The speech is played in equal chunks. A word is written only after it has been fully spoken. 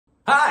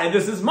Hi,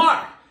 this is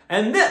Mark,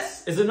 and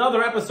this is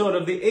another episode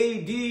of the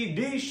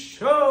ADD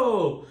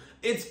Show.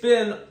 It's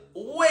been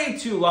way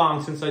too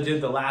long since I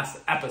did the last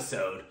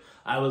episode.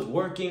 I was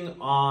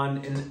working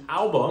on an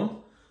album,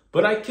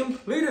 but I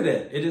completed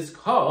it. It is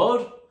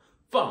called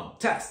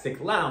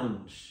Funktastic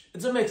Lounge.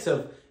 It's a mix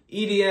of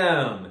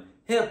EDM,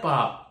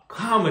 hip-hop,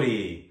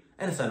 comedy,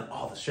 and it's on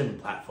all the streaming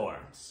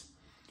platforms.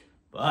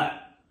 But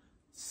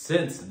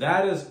since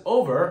that is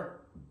over,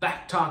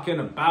 back talking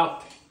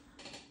about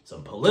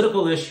some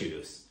political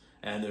issues.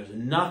 And there's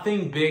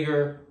nothing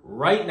bigger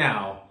right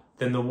now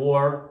than the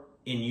war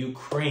in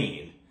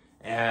Ukraine.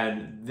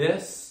 And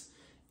this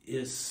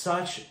is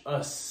such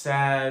a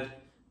sad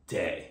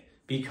day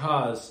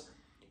because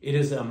it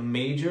is a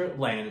major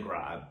land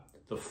grab,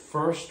 the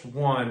first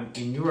one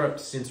in Europe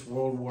since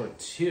World War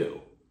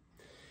II.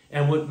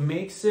 And what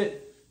makes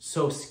it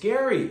so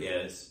scary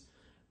is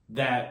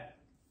that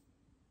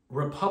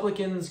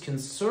Republicans,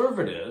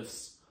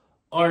 conservatives,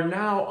 are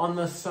now on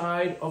the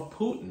side of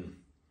Putin.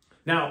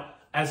 Now,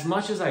 as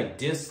much as I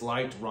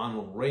disliked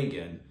Ronald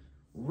Reagan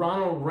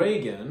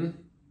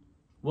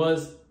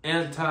was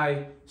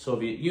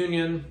anti-Soviet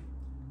Union,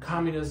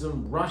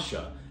 communism,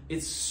 Russia.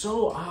 It's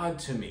so odd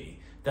to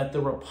me that the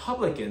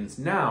Republicans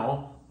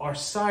now are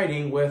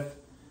siding with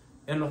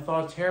an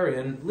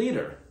authoritarian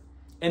leader.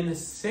 And at the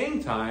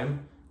same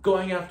time,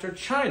 going after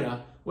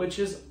China, which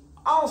is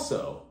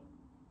also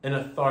an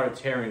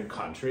authoritarian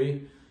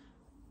country.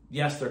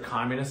 Yes, they're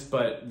communists,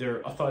 but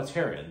they're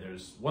authoritarian.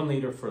 There's one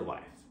leader for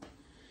life.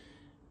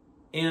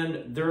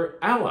 And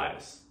they're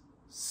allies.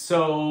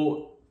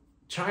 So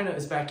China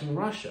is backing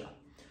Russia.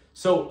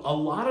 So a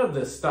lot of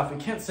this stuff, I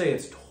can't say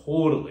it's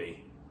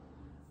totally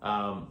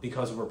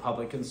because of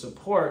Republican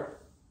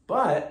support,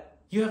 but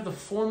you have the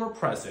former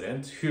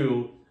president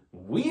who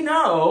we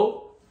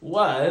know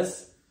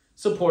was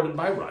supported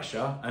by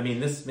Russia. I mean,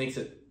 this makes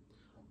it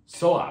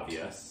so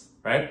obvious,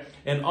 right?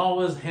 And all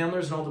his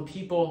handlers and all the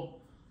people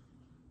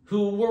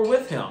who were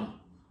with him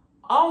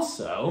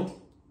also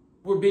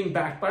were being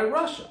backed by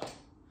Russia.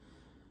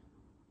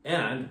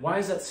 And why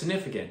is that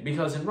significant?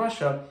 Because in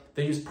Russia,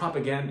 they use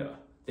propaganda.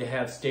 They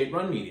have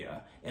state-run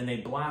media, and they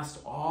blast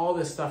all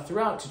this stuff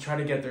throughout to try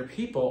to get their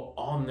people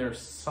on their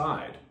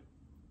side.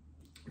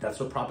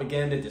 That's what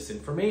propaganda,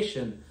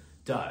 disinformation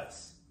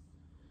does.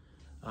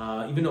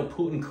 Even though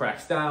Putin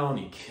cracks down,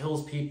 he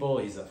kills people,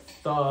 he's a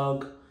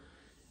thug,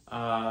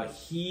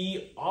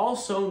 he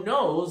also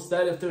knows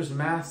that if there's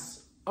mass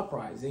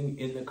uprising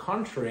in the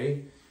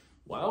country,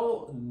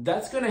 well,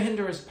 that's going to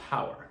hinder his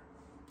power.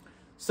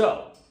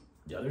 So,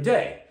 the other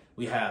day,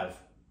 we have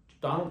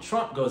Donald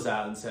Trump goes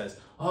out and says,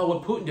 oh,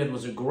 what Putin did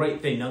was a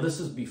great thing. Now, this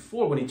is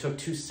before when he took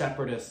two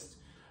separatist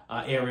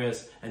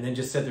areas and then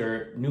just said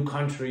they're new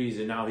countries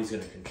and now he's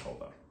going to control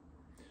them.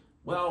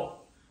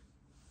 Well,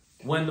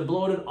 when the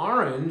bloated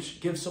orange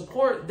gives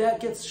support, that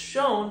gets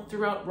shown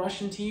throughout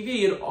Russian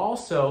TV. And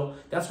also,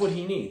 that's what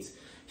he needs.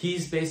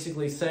 He's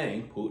basically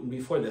saying, Putin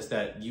before this,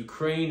 that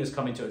Ukraine is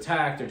coming to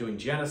attack, they're doing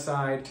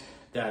genocide,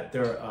 that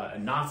they're a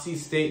Nazi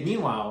state.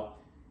 Meanwhile,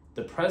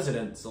 the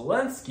president,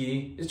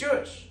 Zelensky, is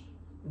Jewish.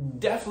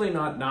 Definitely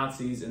not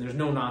Nazis, and there's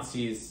no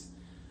Nazis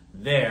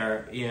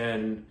there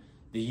in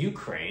the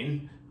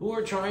Ukraine who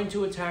are trying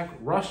to attack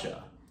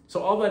Russia.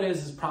 So all that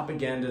is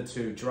propaganda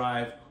to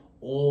drive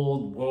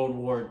old World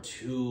War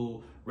II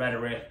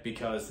rhetoric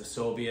because the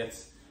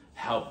Soviets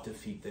helped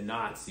defeat the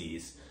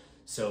Nazis.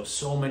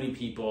 So many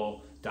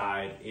people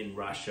died in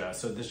Russia.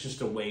 So there's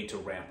just a way to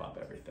ramp up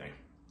everything.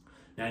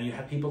 Now you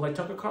have people like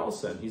Tucker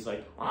Carlson. He's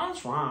like,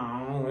 what's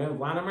wrong with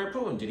Vladimir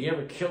Putin? Did he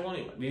ever kill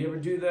anyone? Did he ever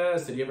do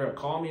this? Did he ever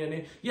call me a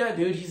name? Yeah,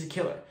 dude, he's a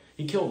killer.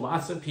 He killed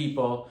lots of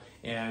people.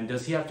 And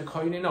does he have to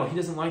call you a name? No, he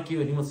doesn't like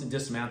you and he wants to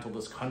dismantle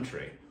this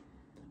country.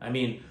 I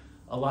mean,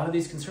 a lot of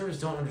these conservatives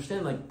don't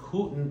understand, like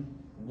Putin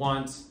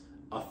wants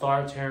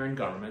authoritarian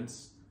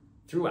governments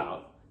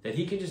throughout that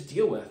he can just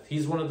deal with.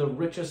 He's one of the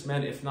richest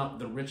men, if not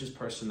the richest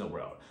person in the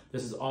world.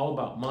 This is all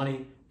about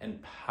money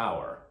and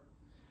power.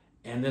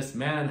 And this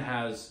man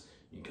has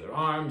nuclear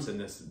arms and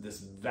this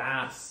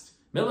vast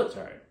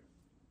military.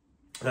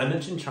 And I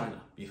mentioned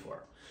China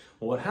before.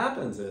 Well, what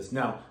happens is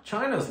now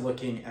China's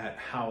looking at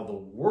how the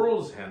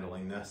world is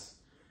handling this,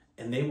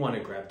 and they want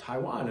to grab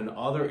Taiwan and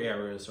other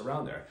areas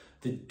around there.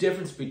 The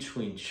difference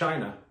between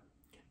China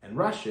and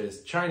Russia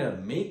is China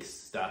makes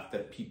stuff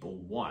that people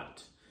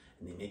want,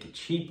 and they make it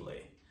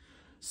cheaply.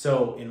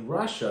 So in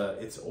Russia,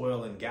 it's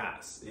oil and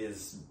gas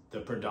is the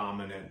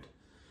predominant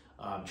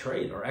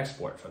trade or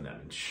export from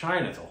them. In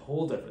China, it's a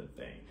whole different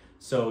thing.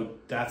 So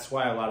that's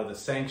why a lot of the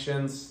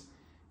sanctions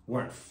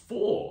weren't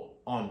full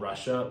on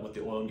Russia with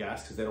the oil and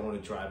gas because they don't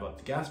want to drive up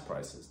the gas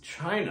prices.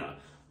 China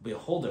will be a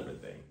whole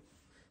different thing.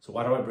 So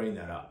why do I bring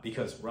that up?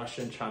 Because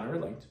Russia and China are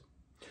linked.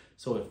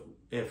 So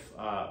if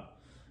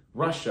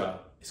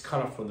Russia is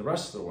cut off from the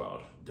rest of the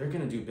world, they're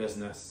going to do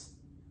business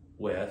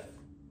with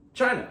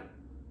China,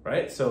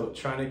 right? So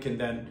China can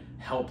then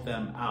help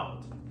them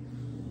out.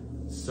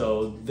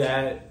 So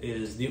that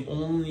is the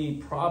only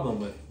problem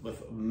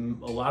with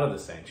a lot of the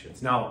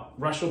sanctions. Now,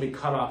 Russia will be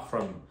cut off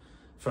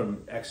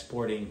from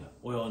exporting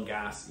oil and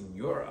gas in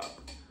Europe.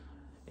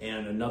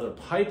 And another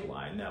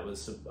pipeline that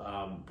was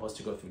supposed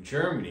to go through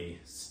Germany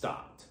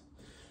stopped.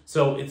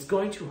 So it's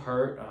going to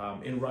hurt.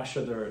 In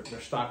Russia, their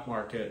stock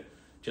market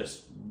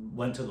just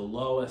went to the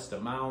lowest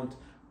amount.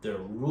 Their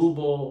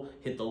ruble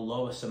hit the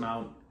lowest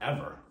amount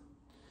ever.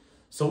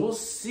 So we'll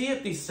see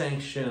if these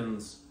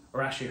sanctions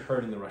are actually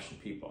hurting the Russian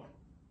people.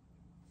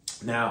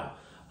 Now,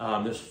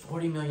 there's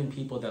 40 million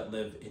people that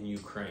live in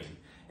Ukraine.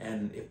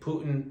 And if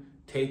Putin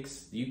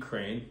takes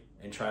Ukraine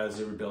and tries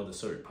to rebuild the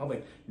Soviet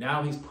Republic,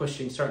 now he's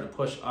starting to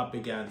push up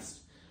against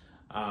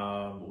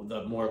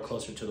the more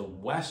closer to the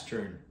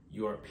Western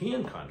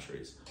European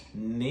countries,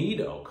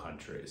 NATO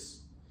countries.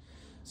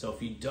 So if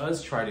he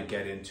does try to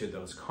get into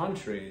those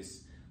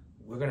countries,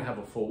 we're going to have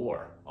a full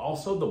war.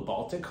 Also, the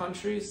Baltic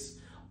countries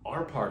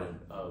are part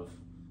of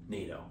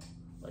NATO,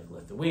 like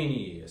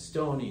Lithuania,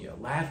 Estonia,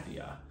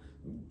 Latvia.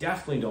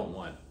 Definitely don't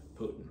want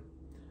Putin.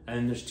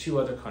 And there's 2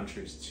 other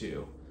countries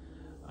too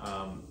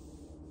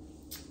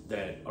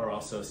that are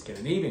also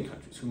Scandinavian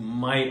countries who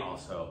might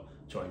also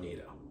join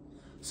NATO.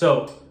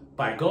 So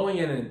by going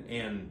in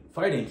and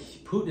fighting,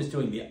 Putin is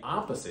doing the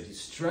opposite. He's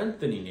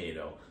strengthening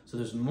NATO. So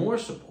there's more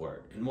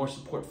support and more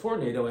support for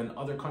NATO, and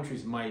other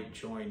countries might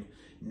join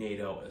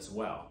NATO as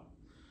well.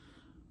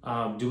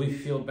 Do we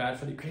feel bad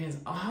for the Ukrainians?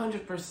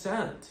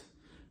 100%.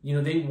 You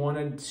know, they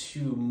wanted to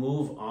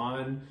move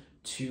on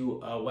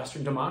to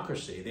Western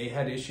democracy. They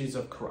had issues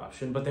of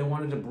corruption, but they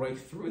wanted to break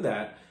through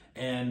that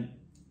and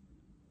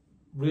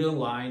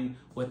realign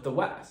with the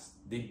West.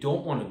 They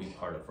don't want to be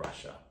part of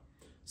Russia.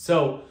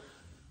 So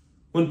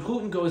when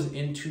Putin goes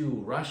into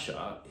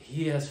Russia,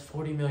 he has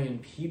 40 million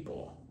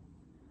people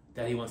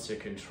that he wants to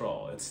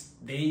control.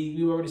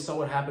 We already saw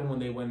what happened when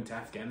they went to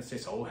Afghanistan.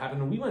 Saw what happened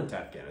when we went to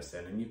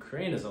Afghanistan. And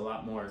Ukraine is a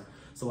lot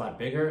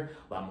bigger,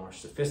 a lot more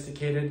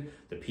sophisticated.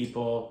 The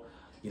people,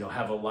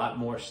 have a lot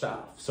more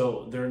stuff.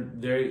 So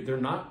they're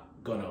not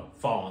gonna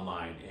fall in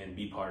line and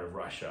be part of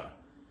Russia.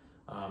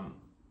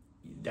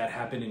 That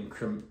happened in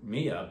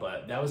Crimea,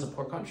 but that was a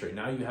poor country.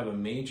 Now you have a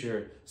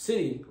major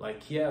city like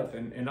Kiev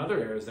and other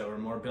areas that were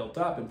more built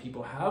up, and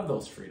people have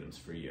those freedoms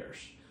for years.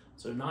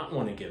 So they're not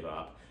want to give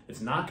up.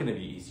 It's not going to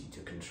be easy to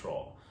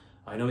control.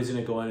 I know he's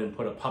going to go in and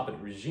put a puppet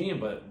regime,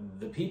 but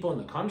the people in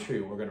the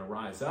country were going to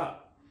rise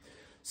up.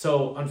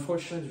 So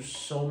unfortunately, there's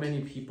so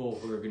many people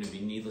who are going to be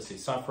needlessly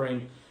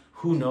suffering.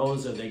 Who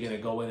knows if they're going to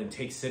go in and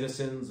take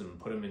citizens and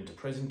put them into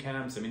prison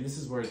camps? I mean, this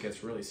is where it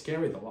gets really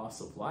scary, the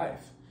loss of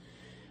life.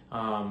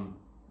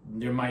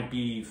 There might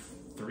be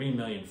 3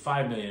 million,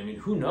 5 million. I mean,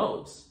 who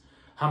knows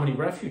how many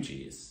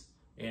refugees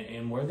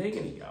and where are they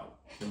going to go?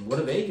 And what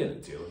are they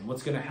going to do? And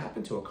what's going to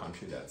happen to a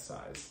country that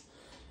size?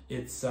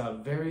 It's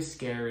very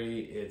scary.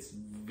 It's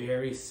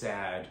very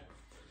sad.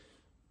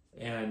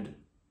 And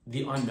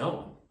the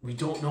unknown. We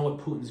don't know what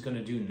Putin's going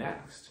to do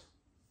next.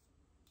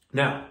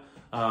 Now,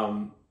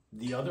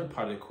 the other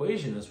part of the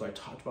equation is what I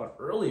talked about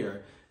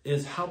earlier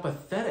is how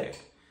pathetic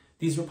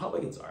these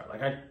Republicans are.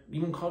 Like, I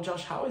even called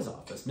Josh Hawley's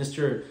office,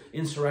 Mr.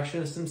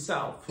 Insurrectionist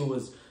himself, who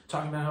was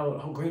talking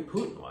about how great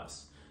Putin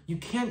was. You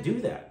can't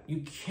do that.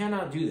 You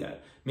cannot do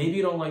that. Maybe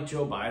you don't like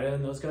Joe Biden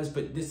and those guys,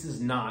 but this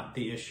is not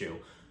the issue.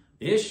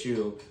 The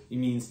issue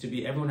means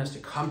everyone has to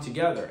come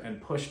together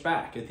and push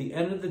back. At the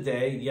end of the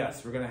day,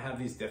 yes, we're going to have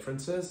these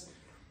differences,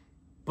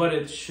 but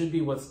it should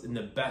be what's in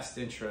the best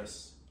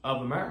interests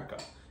of America.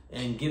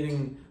 And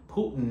giving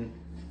Putin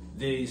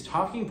these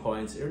talking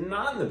points are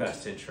not in the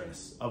best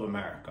interests of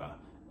America.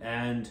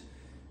 And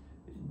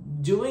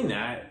doing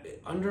that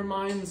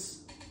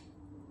undermines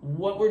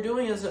what we're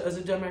doing as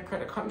a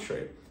democratic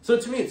country. So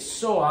to me, it's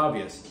so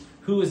obvious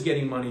who is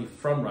getting money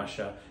from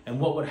Russia and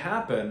what would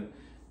happen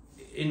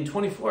in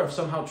 24 if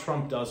somehow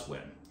Trump does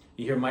win.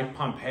 You hear Mike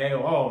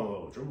Pompeo,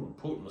 oh,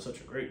 Putin was such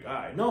a great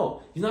guy.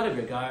 No, he's not a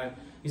good guy.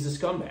 He's a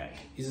scumbag.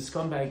 He's a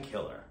scumbag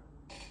killer.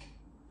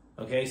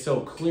 Okay, so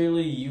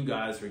clearly you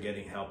guys are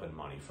getting help and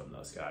money from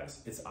those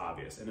guys. It's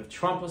obvious. And if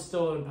Trump was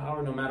still in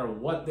power, no matter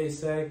what they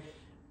say,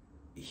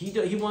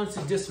 he wants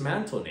to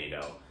dismantle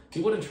NATO. He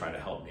wouldn't try to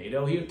help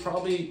NATO. He would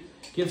probably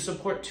give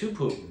support to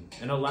Putin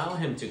and allow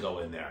him to go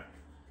in there.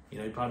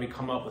 He'd probably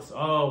come up with,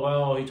 oh,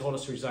 well, he told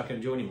us he's not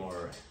going to do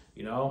anymore.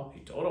 He told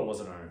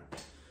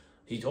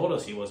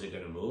us he wasn't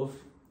going to move.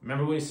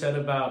 Remember what he said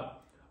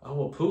about, oh,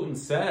 well, Putin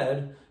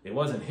said it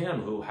wasn't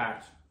him who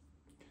hacked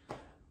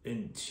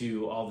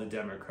into all the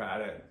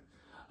Democratic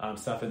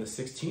stuff in the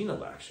 2016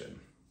 election.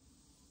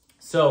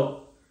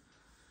 So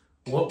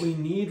what we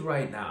need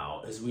right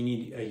now is we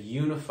need a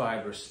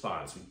unified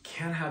response. We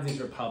can't have these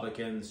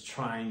Republicans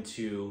trying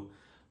to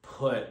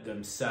put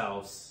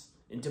themselves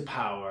into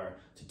power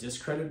to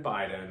discredit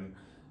Biden,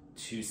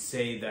 to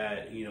say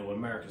that,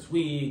 America's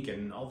weak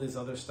and all this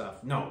other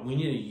stuff. No, we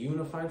need a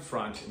unified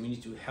front, and we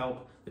need to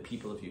help the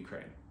people of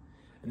Ukraine.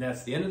 And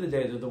that's, at the end of the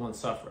day, they're the ones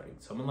suffering.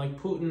 Someone like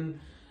Putin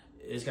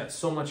has got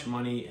so much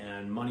money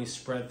and money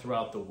spread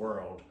throughout the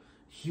world,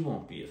 he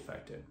won't be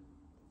affected.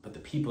 But the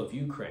people of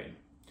Ukraine,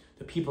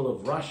 the people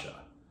of Russia,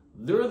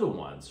 they're the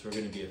ones who are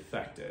going to be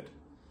affected,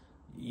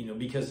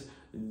 because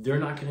they're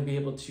not going to be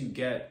able to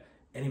get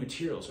any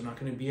materials, are not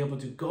going to be able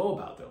to go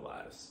about their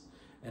lives.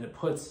 And it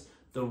puts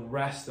the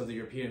rest of the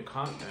European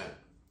continent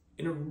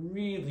in a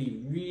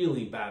really,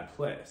 really bad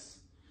place.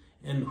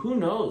 And who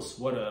knows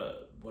what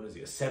a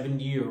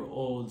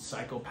 70-year-old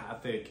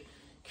psychopathic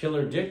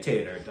killer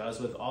dictator does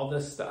with all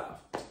this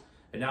stuff.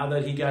 And now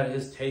that he got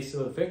his taste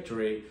of a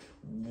victory,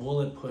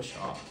 will it push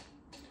on?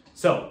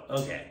 So,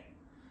 okay,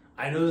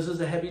 I know this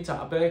is a heavy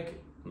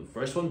topic, the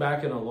first one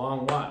back in a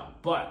long while,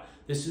 but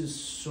this is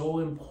so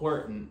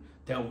important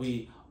that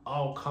we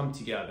all come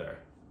together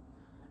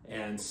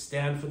and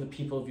stand for the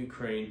people of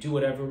Ukraine, do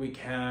whatever we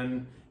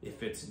can.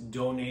 If it's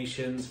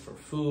donations for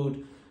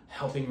food,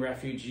 helping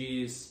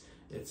refugees,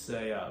 it's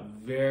a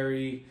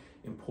very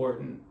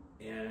important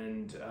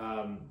and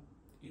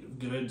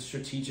good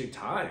strategic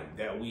time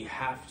that we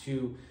have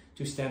to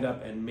stand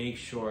up and make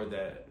sure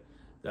that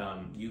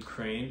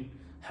Ukraine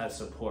has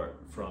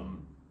support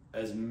from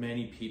as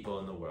many people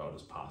in the world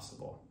as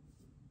possible.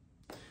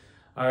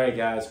 All right,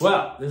 guys.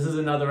 Well, this is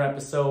another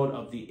episode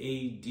of the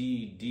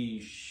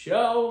ADD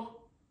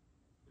Show.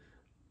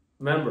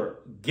 Remember,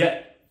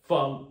 get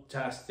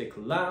Fantastic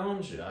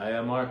Lounge. I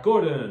am Mark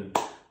Gordon.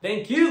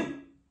 Thank you.